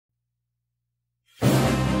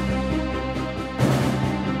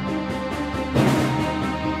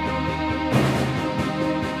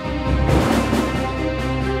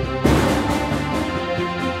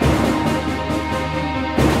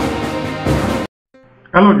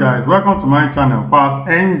Hello guys, welcome to my channel, Past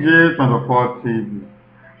NJ24 TV.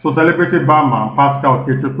 So celebrity barman Pascal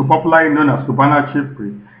Okechukwu, popularly known as Cubana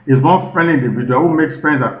Chiefpriest, is one friendly individual who makes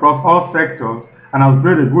friends across all sectors and has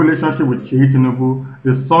built a good relationship with Seyi Tinubu,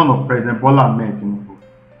 the son of President Bola Tinubu.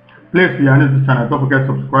 Please, if you are new to this channel, don't forget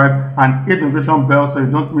to subscribe and hit the notification bell so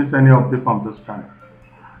you don't miss any updates from this channel.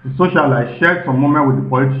 The socialite shared some moment with the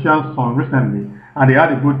politician's son recently, and they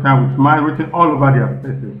had a good time with smiles written all over their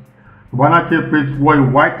faces. Cubana Chiefpriest wore a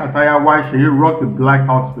white attire while Seyi rocked a black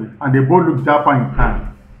outfit, and they both looked dapper in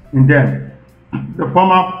time. In then, the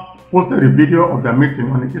former posted a video of their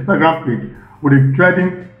meeting on his Instagram page with a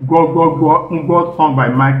threading Gwo Gwo Ngwo song by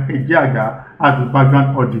Mike Ejiaga as his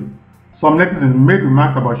background audio. Some netizens made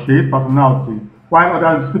remarks about Seyi's personality, while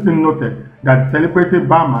others simply noted that the celebrated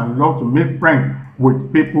barman loved to make friends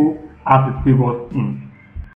with people as it favors him.